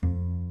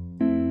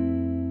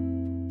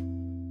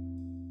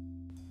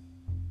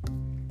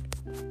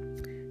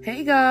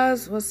Hey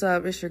guys, what's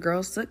up? It's your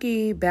girl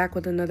Suki back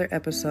with another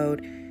episode.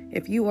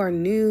 If you are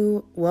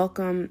new,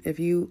 welcome. If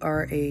you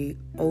are a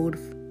old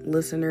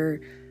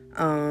listener,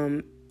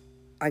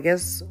 I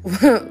guess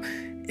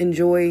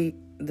enjoy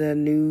the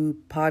new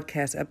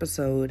podcast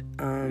episode.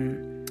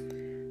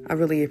 I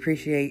really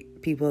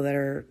appreciate people that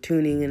are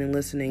tuning in and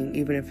listening,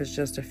 even if it's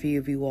just a few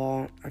of you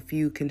all. A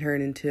few can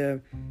turn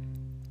into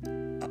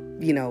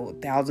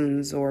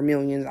thousands or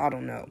millions. I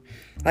don't know.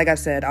 Like I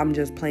said, I'm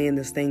just playing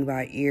this thing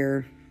by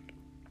ear.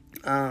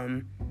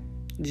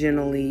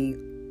 Generally,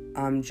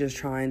 I'm just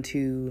trying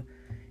to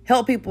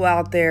help people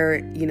out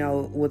there,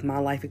 with my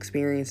life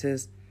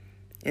experiences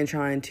and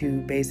trying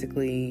to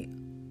basically,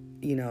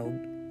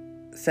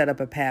 set up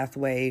a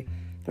pathway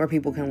where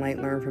people can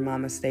learn from my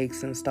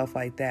mistakes and stuff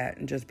like that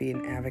and just be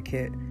an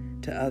advocate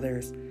to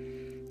others.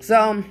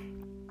 So,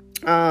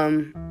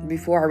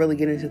 before I really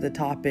get into the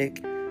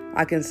topic,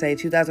 I can say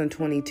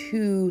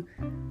 2022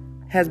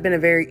 has been a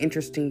very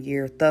interesting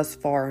year thus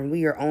far, and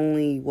we are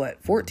only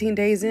 14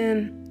 days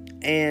in,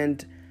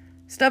 and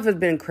stuff has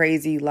been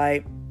crazy.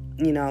 Already,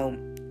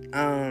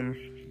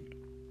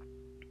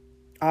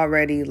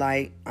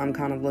 I'm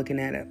kind of looking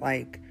at it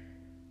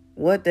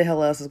what the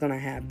hell else is gonna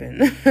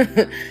happen?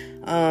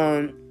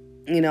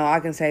 I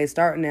can say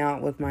starting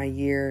out with my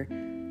year,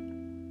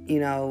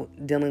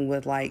 dealing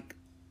with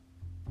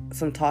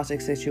some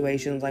toxic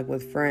situations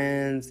with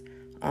friends,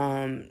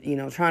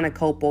 trying to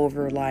cope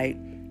over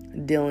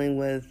dealing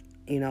with,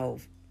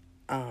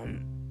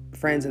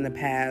 friends in the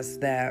past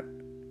that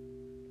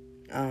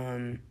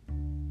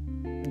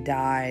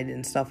died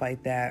and stuff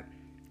like that.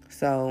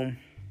 So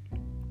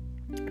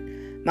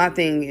my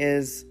thing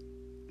is,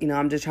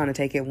 I'm just trying to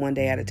take it one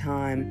day at a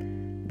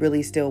time,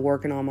 really still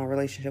working on my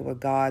relationship with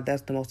God.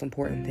 That's the most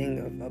important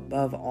thing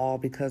above all,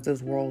 because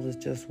this world is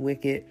just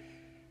wicked,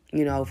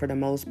 for the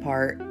most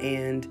part.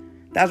 And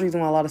that's the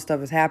reason why a lot of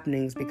stuff is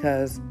happening, is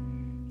because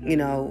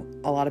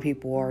a lot of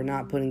people are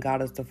not putting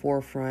God as the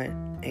forefront,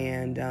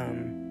 and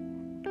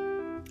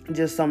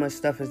just so much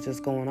stuff is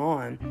just going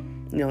on.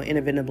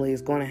 Inevitably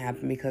it's going to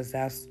happen, because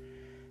that's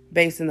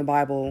based in the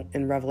Bible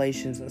and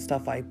Revelations and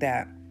stuff like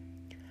that.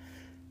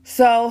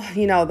 So,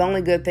 the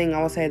only good thing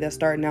I would say that's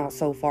starting out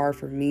so far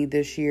for me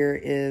this year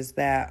is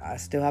that I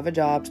still have a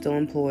job, still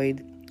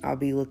employed. I'll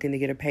be looking to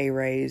get a pay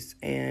raise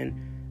and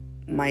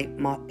might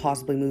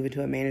possibly move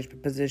into a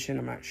management position.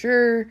 I'm not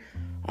sure.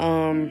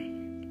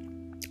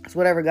 It's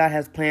whatever God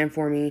has planned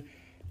for me.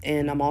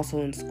 And I'm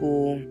also in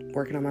school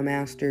working on my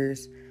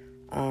master's.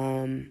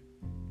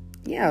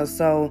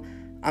 So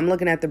I'm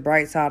looking at the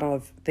bright side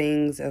of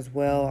things as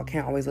well. I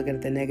can't always look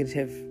at the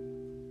negative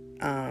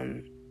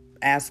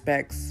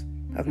aspects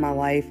of my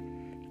life,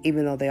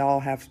 even though they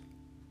all have,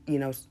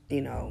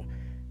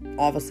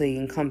 obviously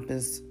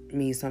encompass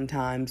me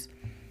sometimes.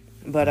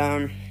 But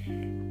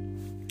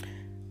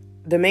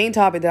the main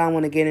topic that I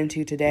want to get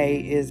into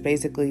today is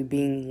basically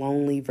being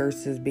lonely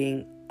versus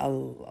being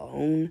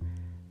alone.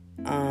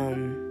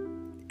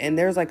 And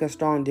there's a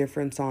strong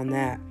difference on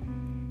that.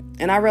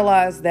 And I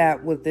realized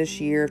that with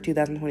this year of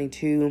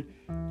 2022,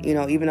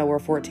 even though we're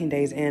 14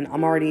 days in,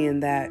 I'm already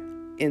in that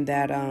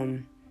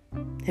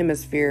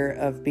hemisphere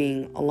of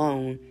being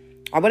alone.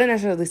 I wouldn't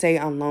necessarily say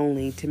I'm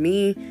lonely. To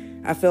me,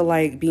 I feel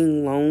like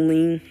being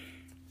lonely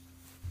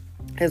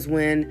is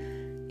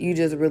when you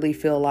just really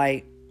feel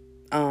like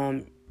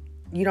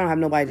you don't have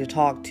nobody to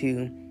talk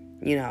to.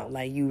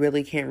 You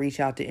really can't reach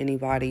out to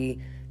anybody.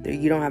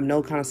 You don't have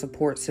no kind of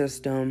support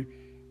system.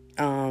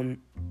 And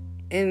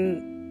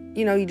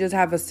you just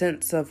have a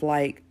sense of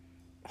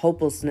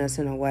hopelessness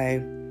in a way.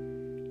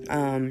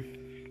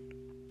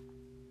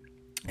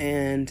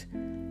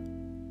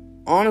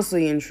 And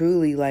honestly and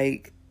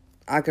truly,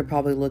 I could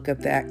probably look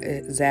up that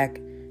exact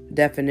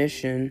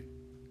definition.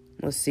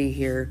 Let's see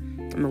here.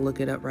 I'm going to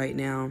look it up right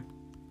now.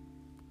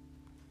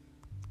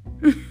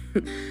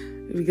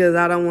 Because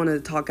I don't want to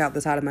talk out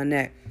the side of my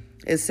neck.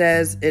 It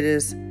says it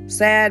is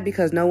sad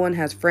because no one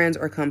has friends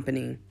or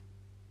company.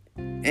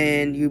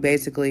 And you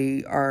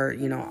basically are,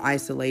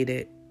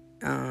 isolated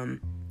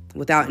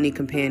without any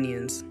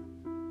companions.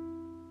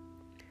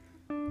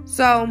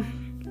 So,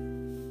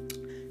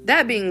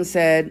 that being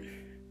said,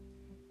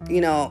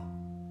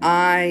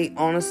 I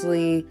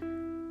honestly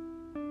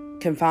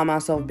can find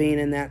myself being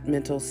in that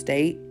mental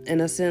state in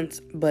a sense,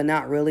 but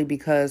not really,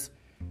 because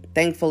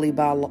thankfully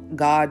by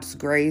God's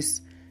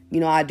grace,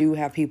 I do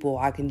have people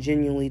I can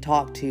genuinely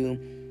talk to.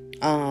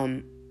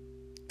 I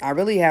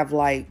really have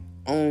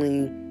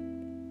only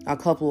a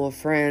couple of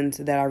friends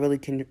that I really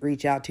can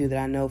reach out to, that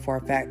I know for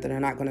a fact that are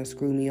not going to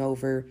screw me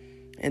over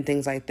and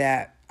things like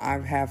that. I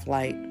have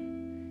my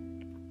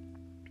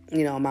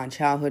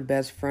childhood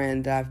best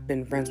friend that I've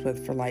been friends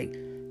with for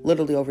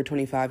literally over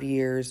 25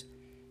 years.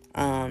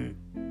 And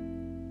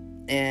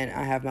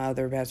I have my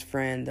other best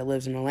friend that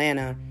lives in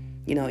Atlanta.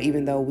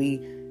 Even though we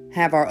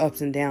have our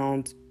ups and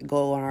downs,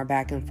 go on our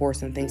back and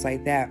forth and things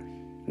like that,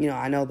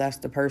 I know that's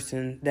the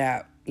person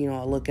that,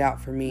 look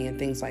out for me and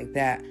things like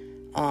that.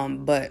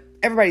 But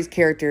everybody's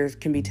characters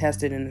can be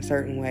tested in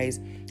certain ways.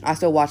 I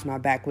still watch my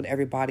back with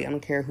everybody. I don't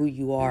care who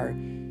you are,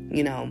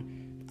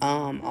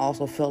 I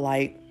also feel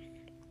like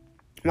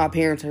my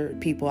parents are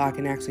people I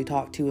can actually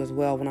talk to as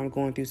well when I'm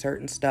going through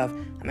certain stuff.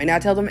 I may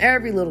not tell them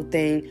every little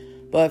thing,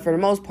 but for the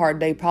most part,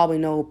 they probably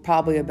know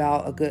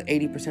about a good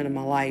 80% of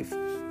my life.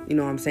 You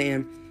know what I'm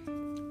saying?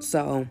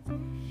 So,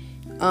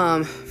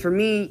 for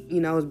me,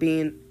 as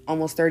being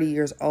almost 30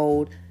 years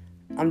old,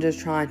 I'm just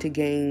trying to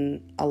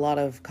gain a lot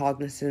of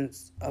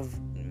cognizance of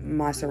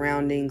my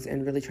surroundings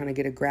and really trying to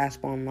get a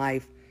grasp on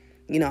life.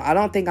 I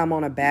don't think I'm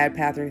on a bad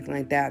path or anything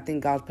like that. I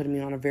think God's putting me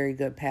on a very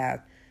good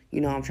path.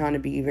 I'm trying to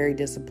be very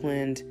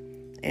disciplined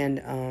and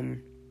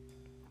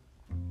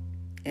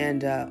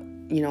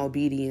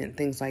obedient,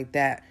 things like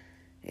that.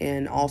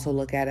 And also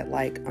look at it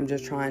like I'm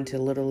just trying to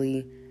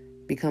literally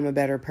become a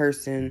better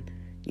person.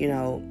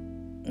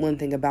 One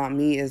thing about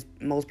me is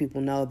most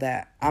people know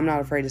that I'm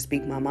not afraid to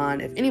speak my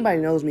mind. If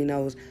anybody knows me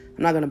knows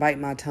I'm not going to bite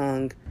my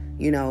tongue.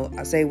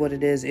 I say what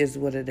it is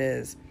what it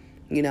is.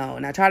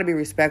 And I try to be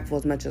respectful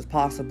as much as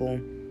possible.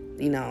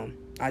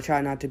 I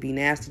try not to be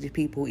nasty to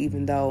people,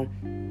 even though,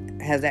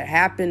 has that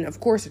happened? Of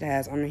course it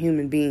has. I'm a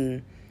human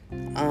being.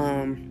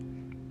 I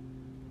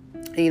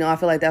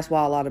feel like that's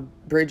why a lot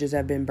of bridges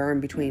have been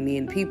burned between me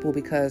and people,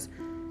 because,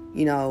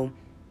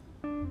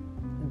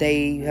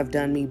 they have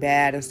done me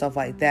bad and stuff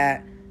like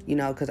that,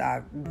 because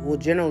I will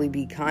generally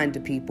be kind to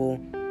people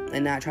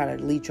and not try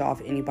to leech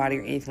off anybody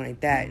or anything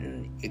like that.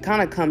 And it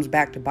kind of comes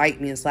back to bite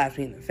me and slaps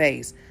me in the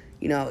face.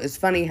 It's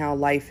funny how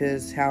life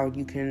is, how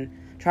you can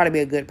try to be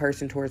a good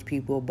person towards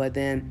people, but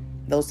then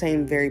those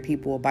same very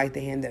people will bite the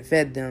hand that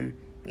fed them,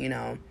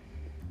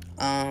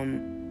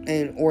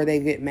 or they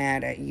get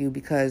mad at you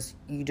because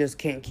you just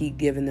can't keep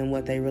giving them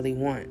what they really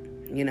want,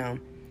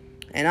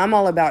 And I'm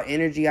all about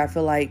energy. I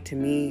feel like, to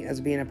me,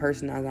 as being a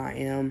person as I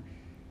am,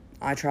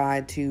 I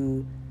try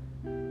to,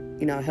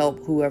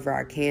 help whoever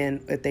I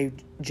can if they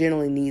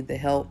generally need the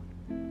help.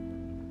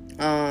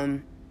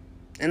 And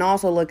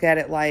also look at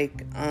it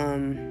like,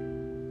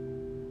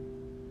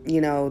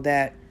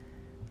 that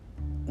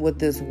with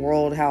this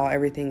world, how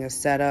everything is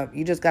set up,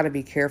 you just got to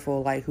be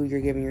careful, like, who you're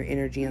giving your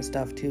energy and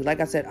stuff to. Like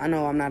I said, I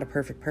know I'm not a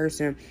perfect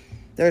person.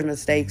 There's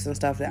mistakes and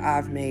stuff that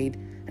I've made,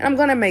 and I'm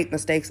going to make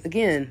mistakes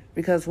again,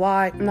 because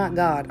why? I'm not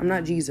God. I'm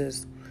not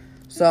Jesus.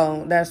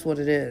 So that's what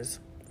it is.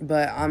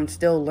 But I'm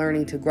still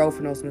learning to grow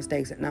from those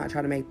mistakes and not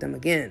try to make them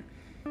again,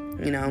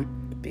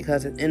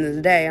 because at the end of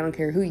the day, I don't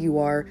care who you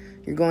are,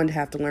 you're going to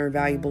have to learn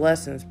valuable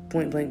lessons,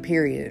 point blank,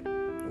 period.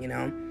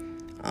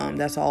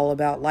 That's all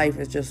about life.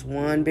 It's just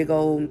one big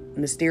old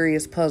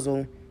mysterious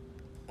puzzle,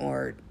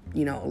 or,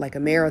 like a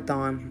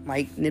marathon,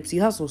 like Nipsey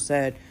Hussle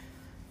said.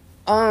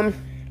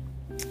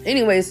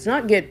 Anyways, to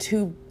not get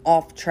too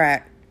off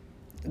track,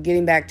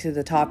 getting back to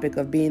the topic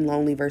of being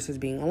lonely versus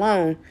being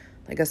alone.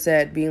 Like I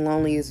said, being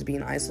lonely is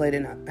being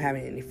isolated, not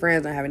having any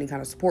friends, not having any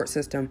kind of support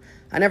system.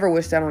 I never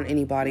wish that on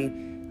anybody.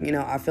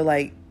 I feel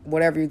like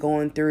whatever you're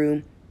going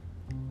through,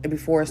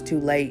 before it's too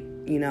late,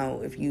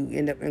 if you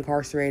end up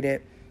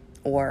incarcerated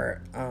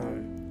or,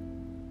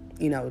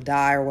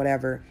 die or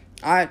whatever,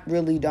 I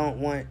really don't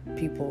want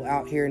people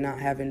out here not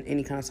having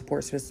any kind of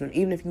support system.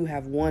 Even if you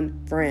have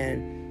one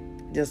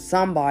friend, just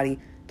somebody,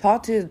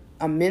 talk to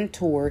a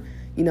mentor,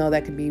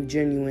 that can be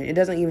genuine. It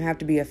doesn't even have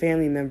to be a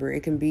family member.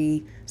 It can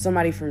be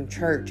somebody from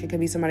church. It can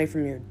be somebody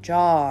from your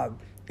job.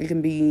 It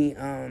can be,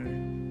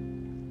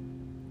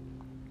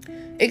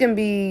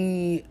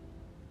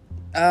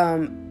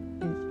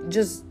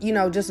 just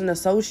an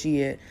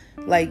associate.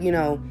 Like,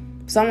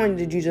 someone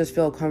that you just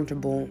feel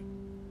comfortable,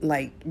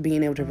 like,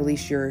 being able to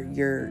release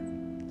your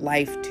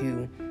life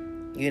to,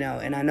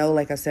 and I know,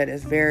 like I said,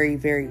 it's very,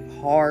 very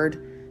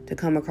hard to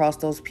come across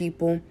those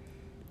people.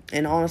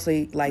 And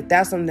honestly, like,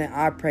 that's something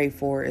I pray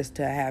for, is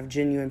to have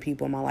genuine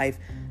people in my life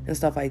and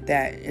stuff like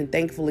that. And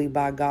thankfully,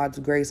 by God's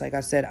grace, like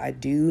I said, I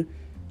do,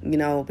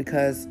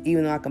 because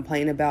even though I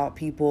complain about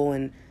people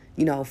and,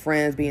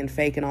 friends being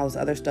fake and all this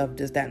other stuff,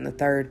 just that and the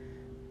third,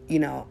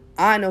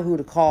 I know who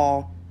to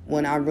call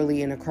when I'm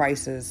really in a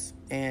crisis.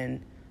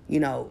 And,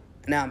 now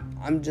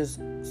I'm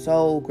just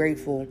so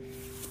grateful,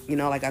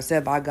 like I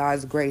said, by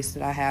God's grace,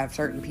 that I have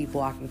certain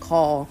people I can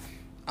call,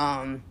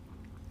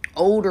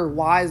 older,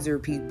 wiser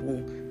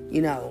people,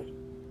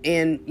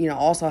 and,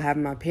 also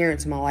having my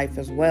parents in my life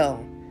as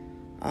well,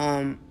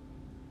 and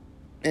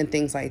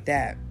things like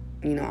that.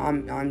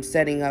 I'm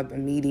setting up a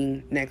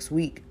meeting next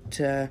week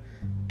to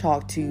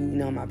talk to,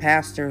 my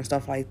pastor and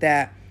stuff like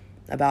that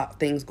about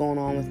things going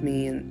on with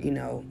me,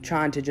 and,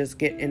 trying to just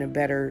get in a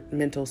better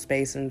mental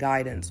space and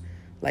guidance.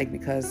 Like,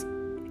 because,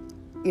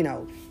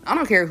 I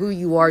don't care who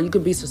you are. You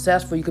could be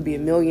successful. You could be a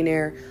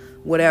millionaire,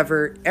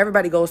 whatever.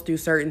 Everybody goes through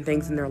certain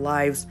things in their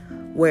lives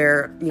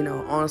where,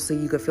 honestly,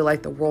 you could feel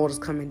like the world is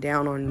coming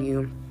down on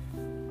you.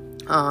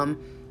 And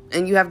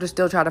you have to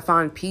still try to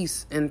find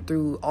peace and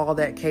through all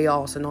that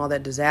chaos and all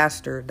that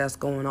disaster that's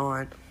going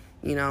on,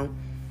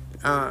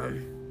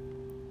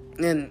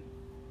 and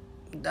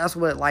that's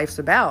what life's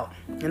about.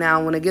 And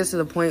now when it gets to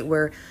the point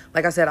where,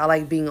 like I said, I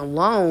like being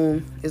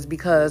alone, is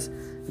because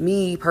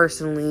me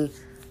personally,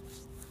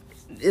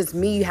 it's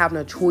me having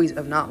a choice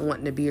of not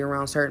wanting to be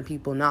around certain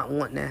people, not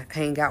wanting to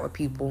hang out with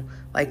people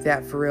like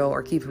that for real,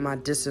 or keeping my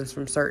distance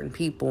from certain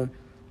people.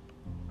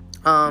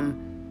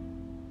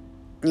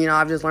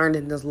 I've just learned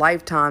in this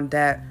lifetime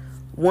that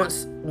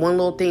once one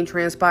little thing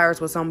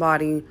transpires with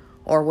somebody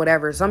or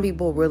whatever, some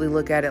people really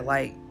look at it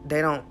like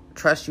they don't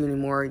trust you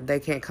anymore. They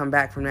can't come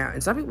back from that.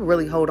 And some people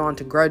really hold on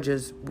to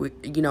grudges,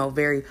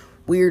 very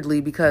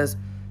weirdly, because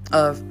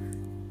of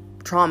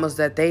traumas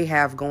that they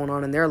have going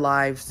on in their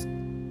lives,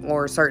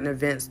 or certain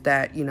events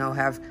that,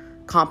 have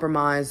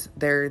compromised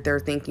their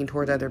thinking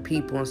towards other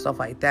people and stuff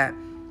like that.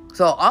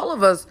 So all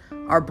of us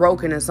are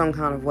broken in some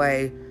kind of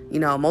way.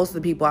 Most of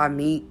the people I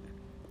meet,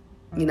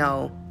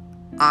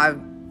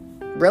 I've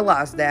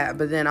realized that,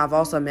 but then I've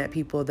also met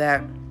people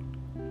that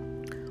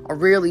are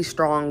really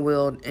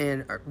strong-willed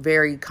and are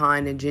very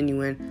kind and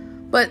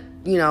genuine, but,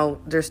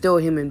 they're still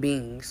human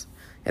beings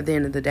at the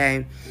end of the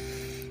day.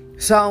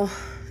 So,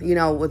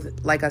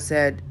 with, like I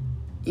said,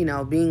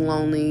 being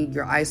lonely,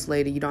 you're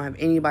isolated, you don't have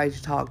anybody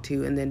to talk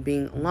to, and then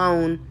being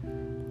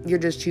alone, you're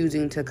just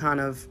choosing to kind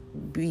of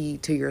be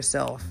to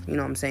yourself, you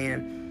know what I'm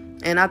saying?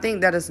 And I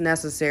think that is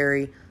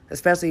necessary,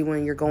 especially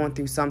when you're going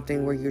through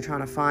something where you're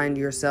trying to find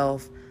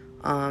yourself.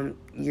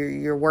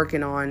 You're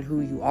working on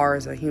who you are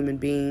as a human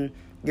being.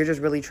 You're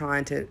just really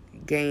trying to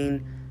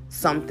gain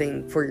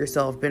something for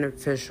yourself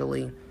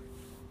beneficially.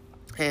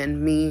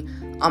 And me,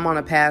 I'm on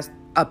a path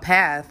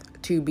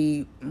to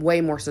be way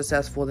more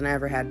successful than I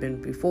ever had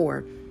been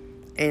before.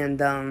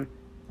 And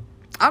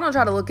I don't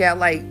try to look at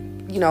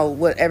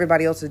what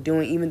everybody else is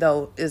doing, even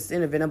though it's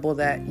inevitable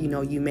that,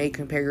 you may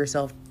compare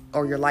yourself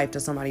or your life to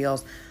somebody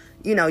else.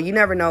 You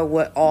never know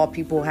what all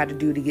people had to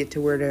do to get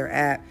to where they're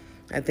at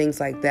and things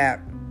like that.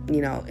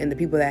 And the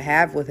people that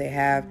have what they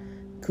have,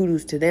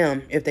 kudos to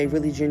them if they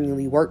really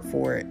genuinely work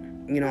for it.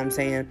 You know what I'm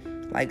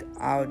saying? Like,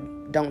 I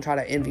don't try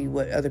to envy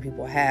what other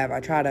people have. I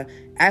try to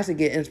actually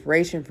get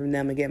inspiration from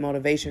them and get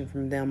motivation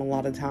from them a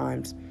lot of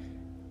times.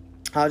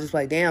 I was just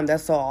like, damn,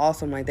 that's so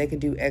awesome. Like, they can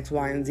do X,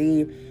 Y, and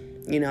Z,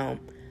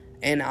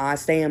 and I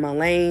stay in my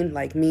lane.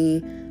 Like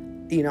me,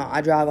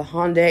 I drive a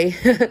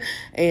Hyundai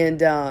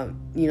and,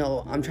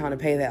 I'm trying to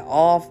pay that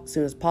off as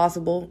soon as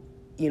possible.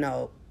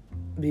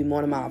 Be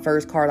one of my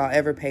first cars I'll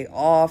ever pay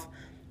off.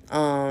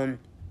 I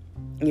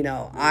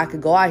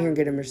could go out here and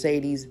get a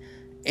Mercedes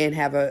and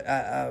have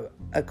a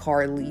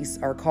car lease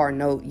or car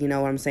note, you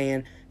know what I'm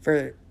saying,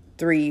 for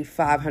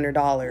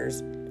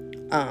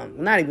 $500.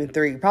 Not even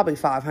 $300, probably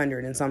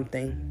 $500 and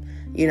something,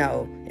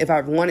 if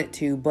I wanted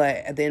to. But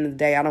at the end of the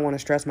day, I don't want to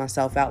stress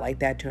myself out like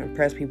that to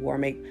impress people or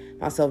make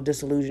myself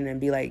disillusioned and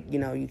be like,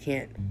 you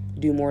can't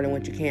do more than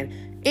what you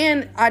can.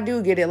 And I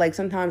do get it. Like,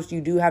 sometimes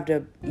you do have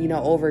to,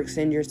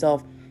 overextend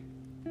yourself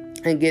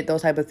and get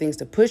those type of things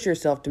to push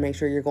yourself to make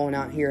sure you're going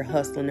out here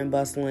hustling and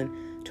bustling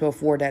to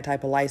afford that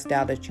type of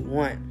lifestyle that you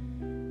want,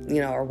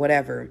 or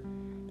whatever.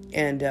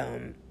 And,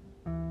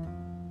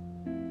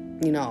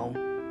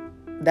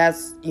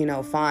 that's,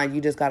 fine.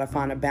 You just got to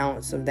find a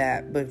balance of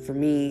that. But for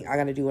me, I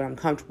got to do what I'm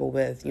comfortable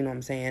with. You know what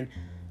I'm saying?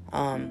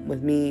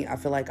 With me, I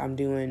feel like I'm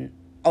doing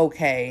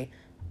okay.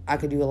 I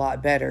could do a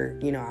lot better.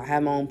 I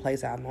have my own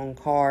place. I have my own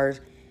cars.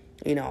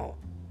 I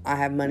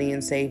have money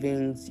in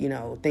savings,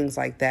 things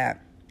like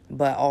that.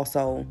 But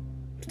also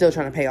still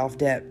trying to pay off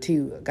debt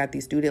too. I got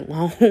these student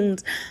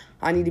loans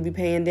I need to be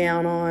paying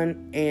down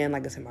on. And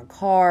like I said, my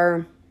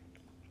car.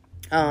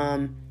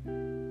 And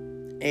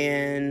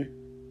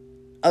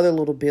other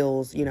little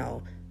bills,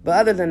 But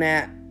other than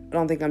that, I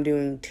don't think I'm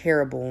doing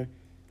terrible.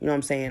 You know what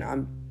I'm saying?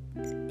 I'm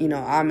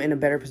in a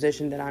better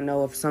position than I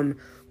know of some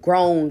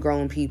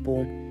grown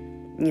people,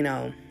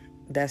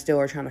 that still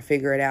are trying to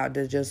figure it out.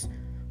 That just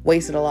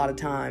wasted a lot of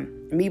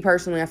time. Me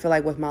personally, I feel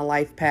like with my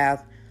life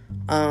path,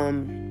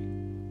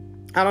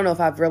 I don't know if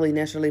I've really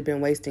necessarily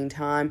been wasting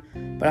time,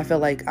 but I feel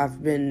like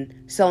I've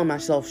been selling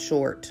myself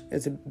short.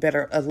 Is a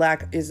better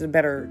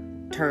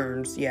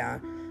terms,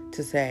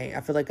 to say.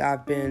 I feel like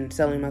I've been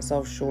selling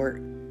myself short.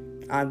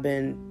 I've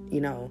been,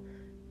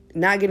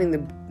 not getting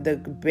the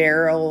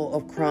barrel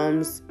of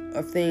crumbs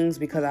of things,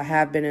 because I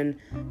have been in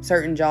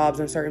certain jobs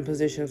and certain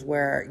positions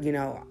where,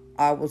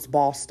 I was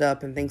bossed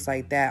up and things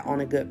like that on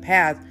a good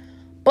path.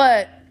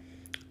 But,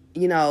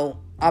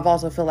 I've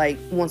also feel like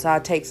once I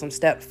take some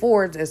steps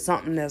forward, it's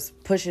something that's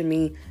pushing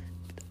me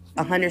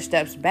 100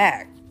 steps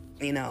back,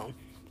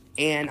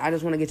 And I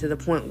just want to get to the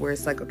point where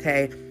it's like,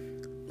 okay,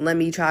 let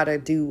me try to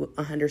do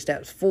 100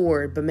 steps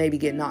forward, but maybe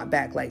get knocked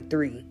back like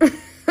 3.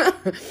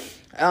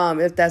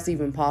 If that's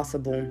even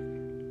possible.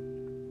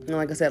 And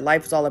like I said,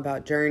 life is all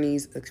about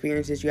journeys,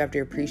 experiences you have to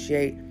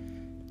appreciate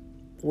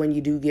when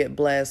you do get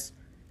blessed.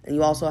 And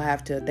you also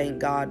have to thank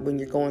God when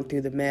you're going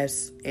through the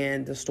mess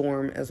and the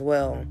storm as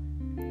well.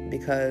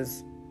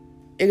 Because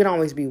it can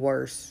always be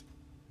worse.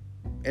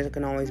 It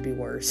can always be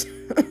worse.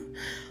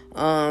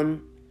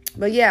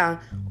 But yeah,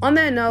 on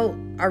that note,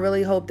 I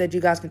really hope that you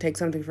guys can take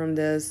something from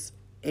this.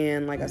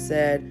 And like I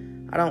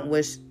said, I don't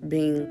wish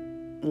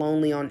being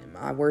lonely on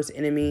my worst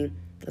enemy.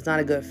 It's not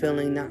a good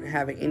feeling, not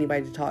having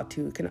anybody to talk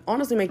to. It can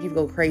honestly make you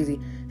go crazy.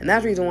 And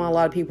that's the reason why a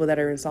lot of people that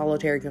are in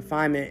solitary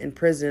confinement in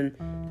prison,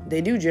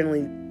 they do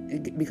generally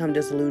become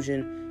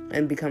disillusioned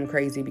and become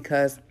crazy,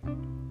 because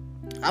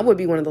I would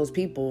be one of those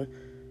people,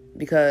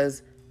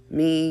 because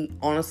me,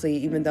 honestly,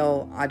 even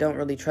though I don't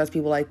really trust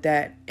people like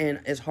that and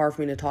it's hard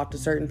for me to talk to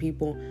certain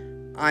people,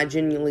 I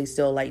genuinely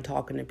still like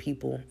talking to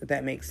people, if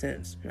that makes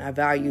sense. And I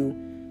value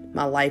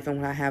my life and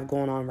what I have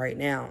going on right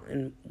now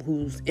and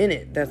who's in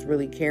it that's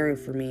really caring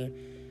for me.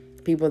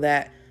 People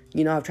that,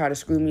 have tried to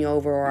screw me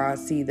over, or I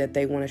see that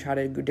they want to try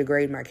to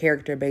degrade my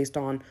character based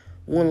on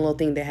one little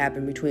thing that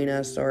happened between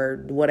us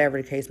or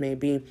whatever the case may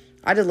be.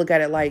 I just look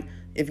at it like,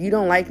 if you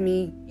don't like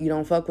me, you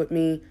don't fuck with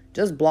me,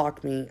 just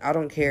block me. I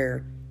don't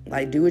care.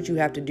 Like, do what you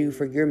have to do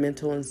for your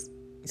mental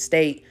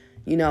state,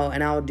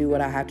 and I'll do what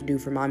I have to do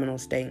for my mental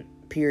state,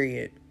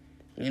 period.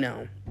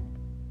 I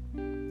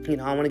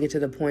want to get to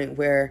the point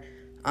where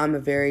I'm a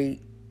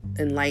very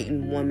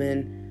enlightened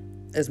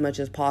woman as much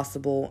as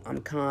possible.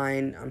 I'm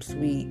kind, I'm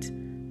sweet,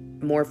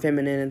 more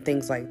feminine, and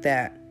things like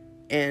that.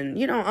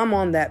 And, I'm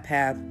on that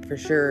path for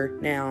sure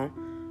now.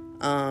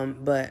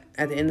 But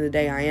at the end of the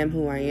day, I am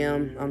who I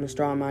am. I'm a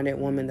strong-minded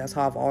woman. That's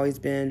how I've always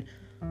been.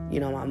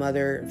 My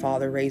mother and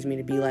father raised me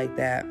to be like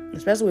that,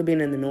 especially with being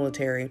in the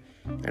military.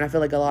 And I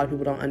feel like a lot of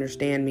people don't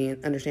understand me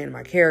and understand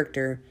my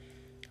character.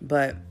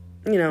 But,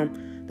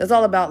 that's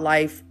all about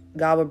life.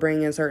 God will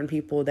bring in certain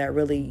people that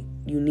really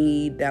you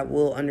need, that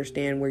will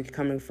understand where you're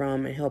coming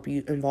from and help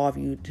you, involve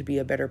you to be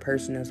a better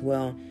person as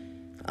well.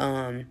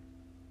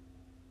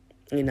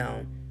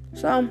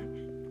 So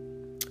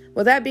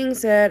with that being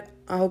said,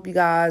 I hope you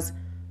guys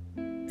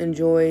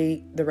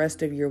enjoy the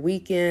rest of your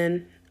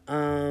weekend.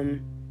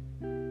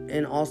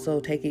 And also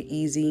take it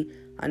easy.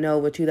 I know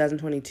with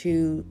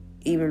 2022,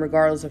 even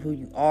regardless of who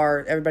you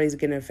are, everybody's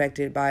getting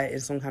affected by it in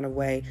some kind of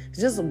way. It's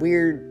just a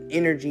weird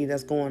energy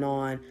that's going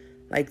on,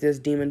 like this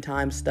demon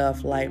time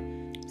stuff, like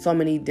so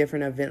many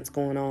different events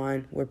going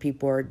on where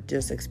people are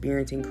just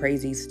experiencing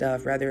crazy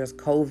stuff, whether it's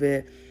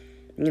COVID,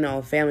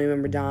 a family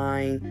member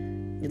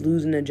dying,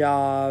 losing a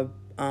job,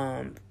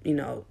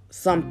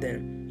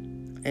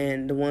 something.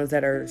 And the ones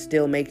that are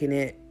still making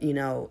it,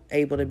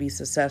 able to be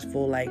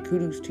successful, like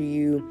kudos to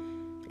you.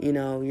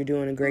 You're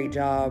doing a great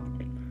job,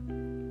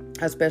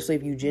 especially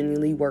if you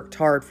genuinely worked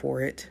hard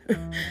for it.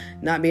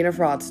 Not being a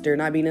fraudster,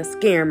 not being a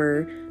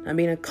scammer, not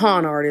being a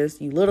con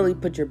artist. You literally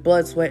put your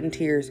blood, sweat, and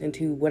tears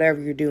into whatever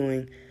you're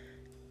doing.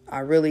 I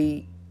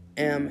really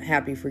am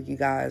happy for you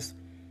guys.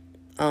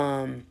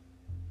 And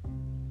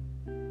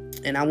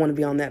I want to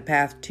be on that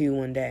path too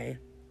one day.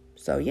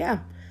 So yeah,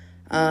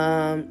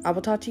 I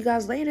will talk to you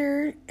guys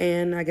later.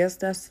 And I guess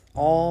that's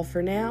all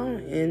for now.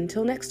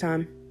 Until next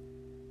time.